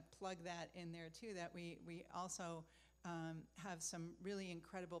just want to plug that in there too, that we also have some really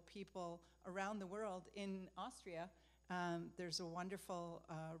incredible people around the world. In Austria, there's a wonderful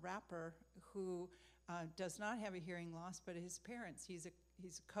rapper who does not have a hearing loss, but his parents, he's a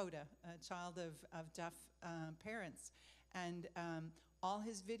coda, a child of deaf parents. And all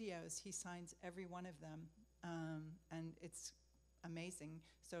his videos, he signs every one of them. And it's amazing.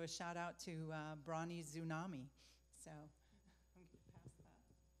 So a shout out to Brawny Tsunami. So I'm going to pass that.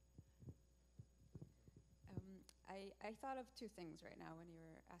 I thought of two things right now when you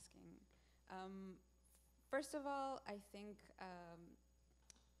were asking. First of all, I think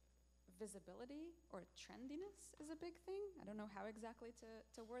visibility or trendiness is a big thing. I don't know how exactly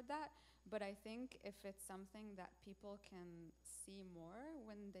to word that, but I think if it's something that people can see more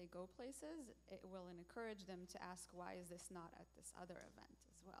when they go places, it will encourage them to ask, why is this not at this other event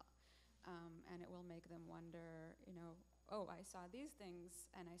as well? And it will make them wonder, oh, I saw these things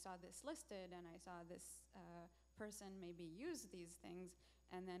and I saw this listed and I saw this person maybe use these things,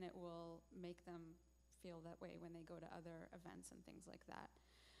 and then it will make them feel that way when they go to other events and things like that.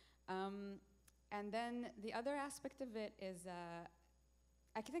 And then the other aspect of it is,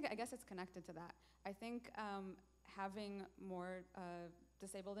 I guess it's connected to that. I think having more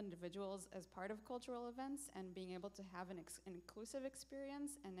disabled individuals as part of cultural events and being able to have an inclusive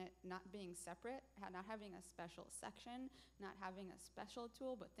experience and it not being separate, not having a special section, not having a special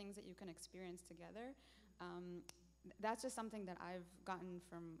tool, but things that you can experience together. That's just something that I've gotten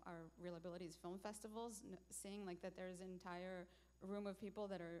from our Real Abilities film festivals, seeing like that there's an entire room of people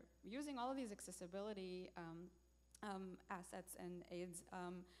that are using all of these accessibility assets and aids,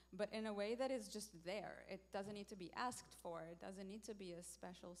 but in a way that is just there. It doesn't need to be asked for. It doesn't need to be a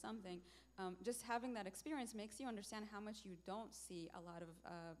special something. Just having that experience makes you understand how much you don't see a lot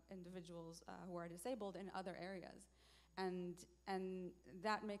of individuals who are disabled in other areas. And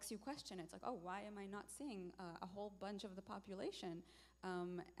that makes you question. It's like, oh, why am I not seeing a whole bunch of the population?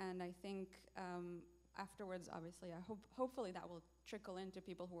 And I think afterwards, obviously, hopefully that will trickle into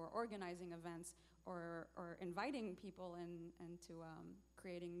people who are organizing events or inviting people into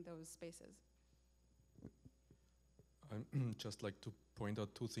creating those spaces. I'd just like to point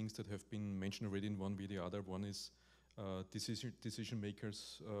out two things that have been mentioned already in one way or the other. One is decision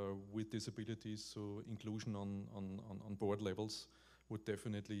makers with disabilities, so inclusion on board levels would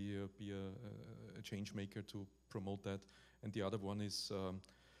definitely be a change maker to promote that. And the other one is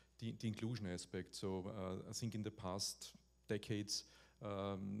the inclusion aspect. So I think in the past decades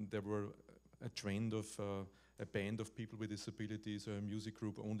there were a trend of a band of people with disabilities or a music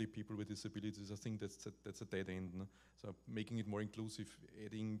group only people with disabilities. I think that's a dead end. No? So making it more inclusive,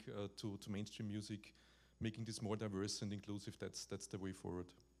 adding to mainstream music, making this more diverse and inclusive, that's the way forward.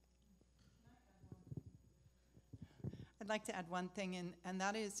 I'd like to add one thing, and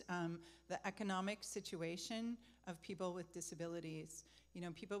that is the economic situation of people with disabilities.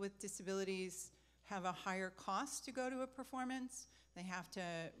 People with disabilities have a higher cost to go to a performance. They have to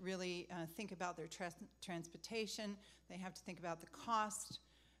really think about their transportation. They have to think about the cost.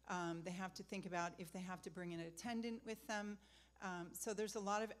 They have to think about if they have to bring an attendant with them. So there's a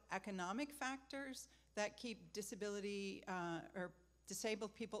lot of economic factors that keep disability or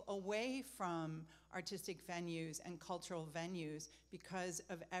disabled people away from artistic venues and cultural venues because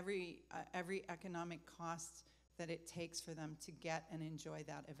of every economic cost that it takes for them to get and enjoy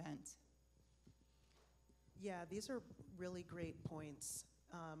that event. Yeah, these are really great points.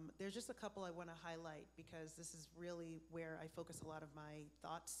 There's just a couple I want to highlight because this is really where I focus a lot of my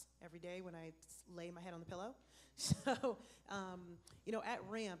thoughts every day when I lay my head on the pillow. So, you know, at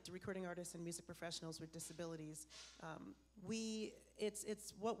RAMP, Recording Artists and Music Professionals with Disabilities,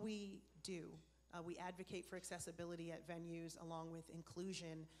 it's what we do. We advocate for accessibility at venues along with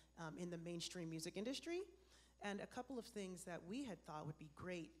inclusion in the mainstream music industry. And a couple of things that we had thought would be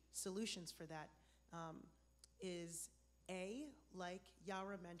great solutions for that is A, like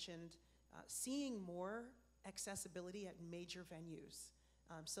Yara mentioned, seeing more accessibility at major venues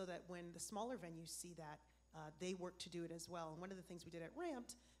so that when the smaller venues see that, they work to do it as well. And one of the things we did at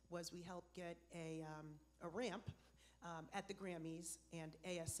RAMP was we helped get a ramp at the Grammys and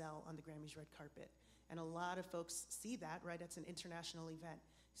ASL on the Grammys red carpet. And a lot of folks see that, right? It's an international event.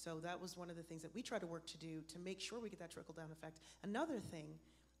 So that was one of the things that we try to work to do to make sure we get that trickle-down effect. Another thing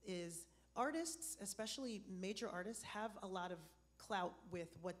is artists, especially major artists, have a lot of clout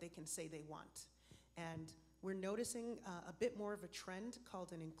with what they can say they want. And we're noticing a bit more of a trend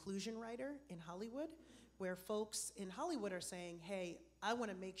called an inclusion writer in Hollywood, where folks in Hollywood are saying, hey, I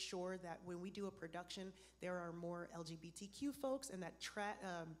want to make sure that when we do a production, there are more LGBTQ folks and that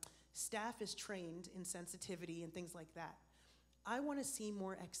staff is trained in sensitivity and things like that. I want to see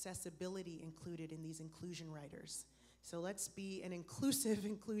more accessibility included in these inclusion writers. So let's be an inclusive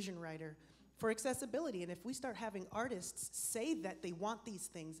inclusion writer for accessibility. And if we start having artists say that they want these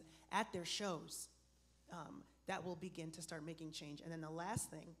things at their shows, that will begin to start making change. And then the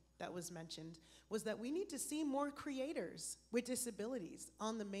last thing that was mentioned was that we need to see more creators with disabilities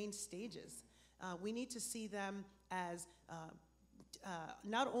on the main stages. We need to see them as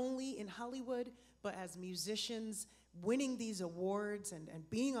not only in Hollywood, but as musicians winning these awards and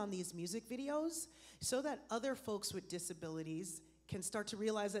being on these music videos so that other folks with disabilities can start to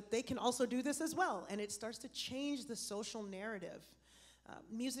realize that they can also do this as well. And it starts to change the social narrative.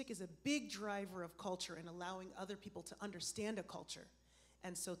 Music is a big driver of culture and allowing other people to understand a culture.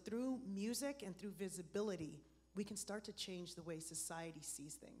 And so through music and through visibility, we can start to change the way society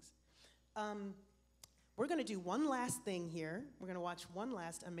sees things. We're gonna do one last thing here. We're gonna watch one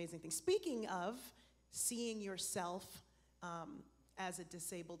last amazing thing. Speaking of seeing yourself as a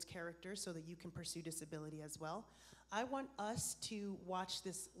disabled character so that you can pursue disability as well, I want us to watch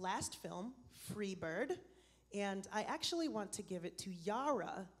this last film, Freebird, and I actually want to give it to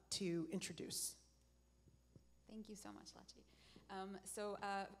Yara to introduce. Thank you so much, Lachi.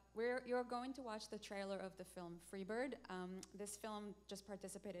 You're going to watch the trailer of the film Freebird. This film just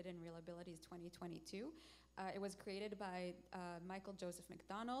participated in Real Abilities 2022. It was created by Michael Joseph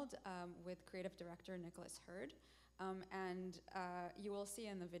McDonald with creative director Nicholas Hurd. You will see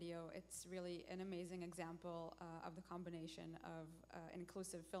in the video, it's really an amazing example of the combination of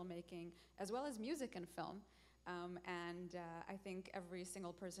inclusive filmmaking as well as music and film. I think every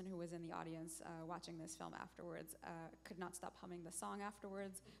single person who was in the audience watching this film afterwards could not stop humming the song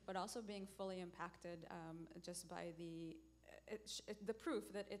afterwards, but also being fully impacted just by the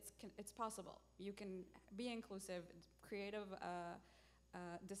proof that it's possible. You can be inclusive, creative,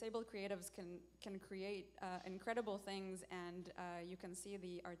 disabled creatives can create incredible things, and you can see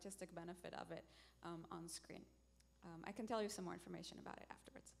the artistic benefit of it on screen. I can tell you some more information about it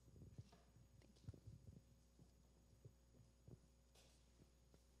afterwards.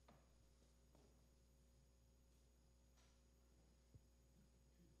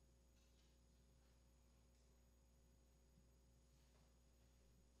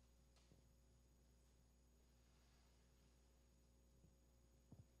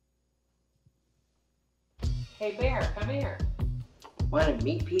 Hey Bear, come here. Want to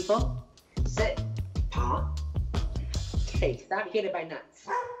meet people? Sit, paw. Hey, stop getting my nuts.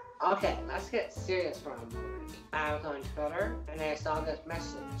 Okay, let's get serious for a moment. I was on Twitter and I saw this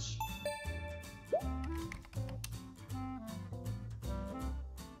message.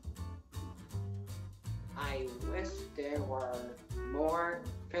 I wish there were more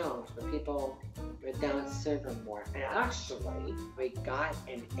films for people with Down syndrome more. And actually, we got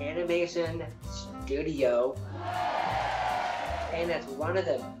an animation studio, and it's one of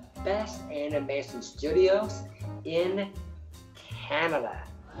the best animation studios in Canada.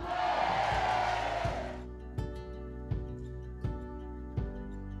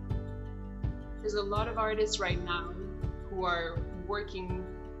 There's a lot of artists right now who are working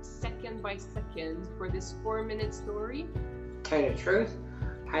second by second for this 4-minute story. Tell you the truth,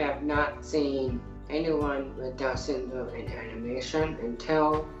 I have not seen anyone with Down syndrome in animation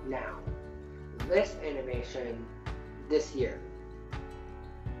until now. This animation this year.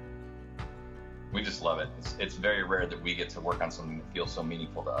 We just love it. It's very rare that we get to work on something that feels so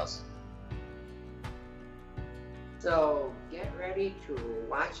meaningful to us. So get ready to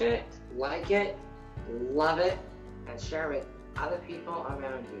watch it, like it, love it, and share with other people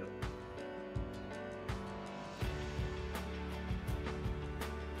around you.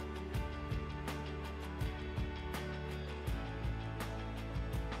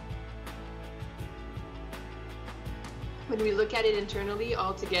 When we look at it internally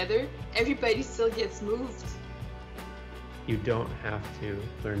all together, everybody still gets moved. You don't have to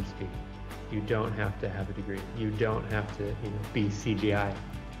learn to speak. You don't have to have a degree. You don't have to, be CGI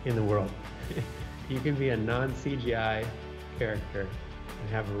in the world. You can be a non-CGI character and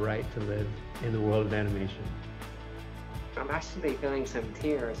have a right to live in the world of animation. I'm actually feeling some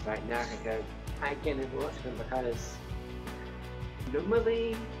tears right now because I get emotional because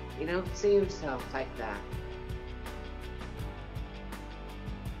normally you don't see yourself like that.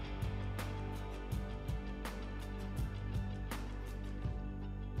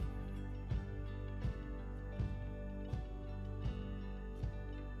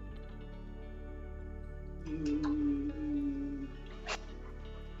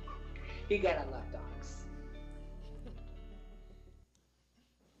 You gotta love dogs.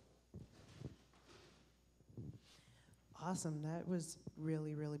 Awesome. That was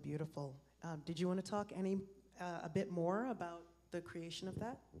really, really beautiful. Did you want to talk a bit more about the creation of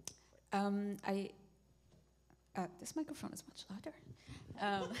that? This microphone is much louder.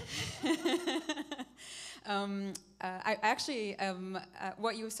 I actually,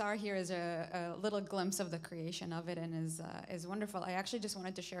 what you saw here is a little glimpse of the creation of it, and is wonderful. I actually just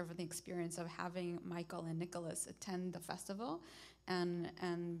wanted to share the experience of having Michael and Nicholas attend the festival,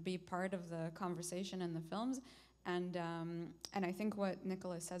 and be part of the conversation in the films. And I think what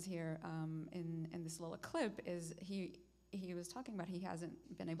Nicholas says here in this little clip is he was talking about he hasn't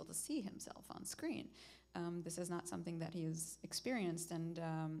been able to see himself on screen. This is not something that he has experienced, and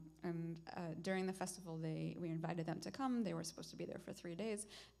during the festival we invited them to come. They were supposed to be there for 3 days.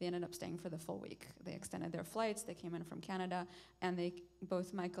 They ended up staying for the full week. They extended their flights. They came in from Canada, and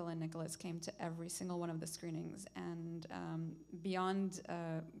both Michael and Nicholas came to every single one of the screenings. And beyond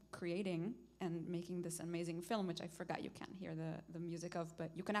creating and making this amazing film, which I forgot you can't hear the music of,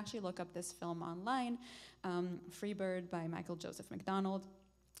 but you can actually look up this film online, Freebird by Michael Joseph McDonald.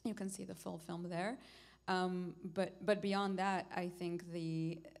 You can see the full film there. But beyond that, I think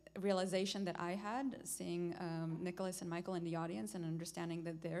the realization that I had seeing Nicholas and Michael in the audience and understanding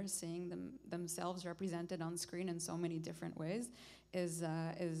that they're seeing themselves represented on screen in so many different ways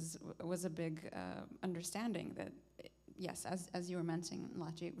was a big understanding that, yes, as you were mentioning,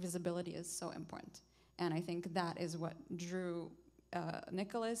 Lachi, visibility is so important. And I think that is what drew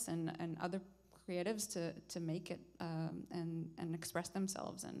Nicholas and other creatives to make it and express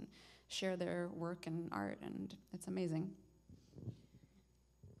themselves and share their work and art, and it's amazing.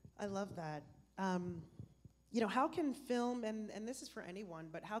 I love that. How can film, and this is for anyone,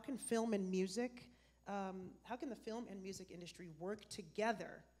 but how can film and music, how can the film and music industry work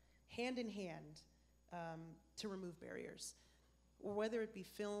together, hand in hand, to remove barriers? Or whether it be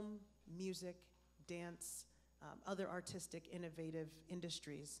film, music, dance, other artistic, innovative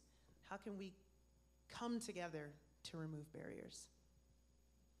industries, how can we come together to remove barriers?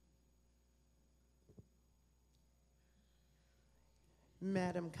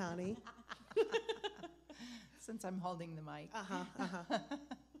 Madam Connie. Since I'm holding the mic.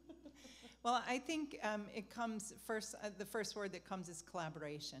 Well, I think it comes first, the first word that comes is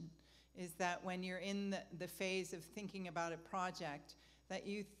collaboration. Is that when you're in the phase of thinking about a project, that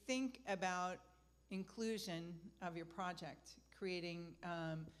you think about inclusion of your project, creating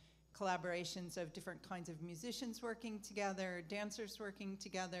collaborations of different kinds of musicians working together, dancers working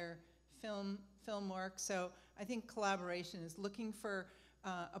together, film work. So I think collaboration is looking for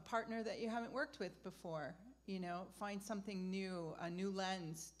a partner that you haven't worked with before. Find something new, a new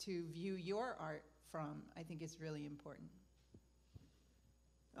lens to view your art from, I think is really important.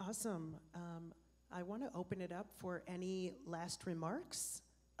 Awesome. I want to open it up for any last remarks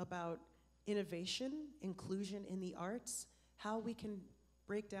about innovation, inclusion in the arts, how we can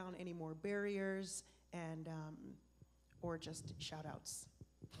break down any more barriers, and or just shout outs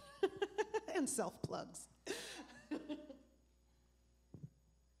and self-plugs.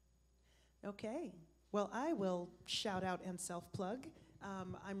 Okay, well, I will shout out and self-plug.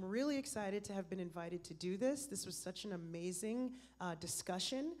 I'm really excited to have been invited to do this. This was such an amazing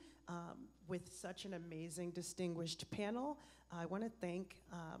discussion with such an amazing distinguished panel. I want to thank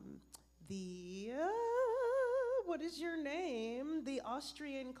what is your name? The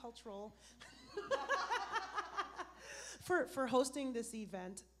Austrian Cultural for hosting this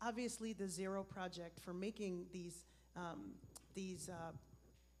event. Obviously, the Zero Project for making these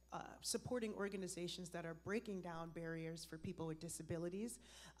supporting organizations that are breaking down barriers for people with disabilities.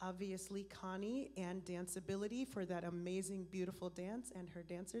 Obviously, Connie and DanceAbility for that amazing, beautiful dance, and her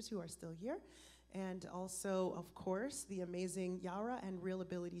dancers who are still here. And also, of course, the amazing Yara and Real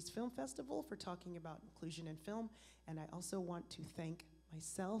Abilities Film Festival for talking about inclusion in film. And I also want to thank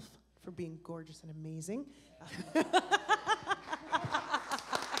myself for being gorgeous and amazing.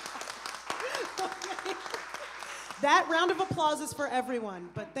 That round of applause is for everyone,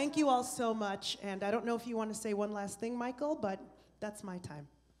 but thank you all so much. And I don't know if you want to say one last thing, Michael, but that's my time.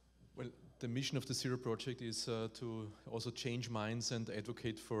 Well, the mission of the Zero Project is to also change minds and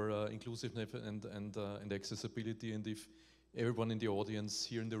advocate for inclusiveness and accessibility. And if everyone in the audience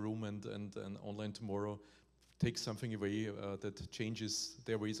here in the room and online tomorrow takes something away that changes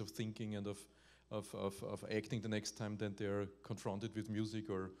their ways of thinking and of acting the next time that they're confronted with music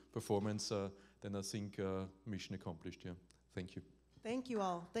or performance, then I think mission accomplished. Yeah, thank you. Thank you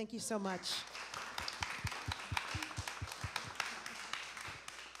all. Thank you so much.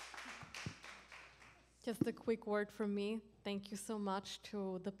 Just a quick word from me. Thank you so much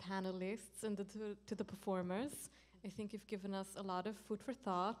to the panelists and to the performers. I think you've given us a lot of food for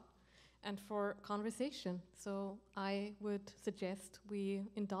thought and for conversation. So I would suggest we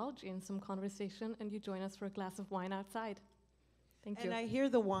indulge in some conversation and you join us for a glass of wine outside. Thank you. And I hear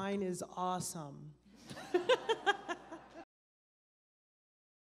the wine is awesome.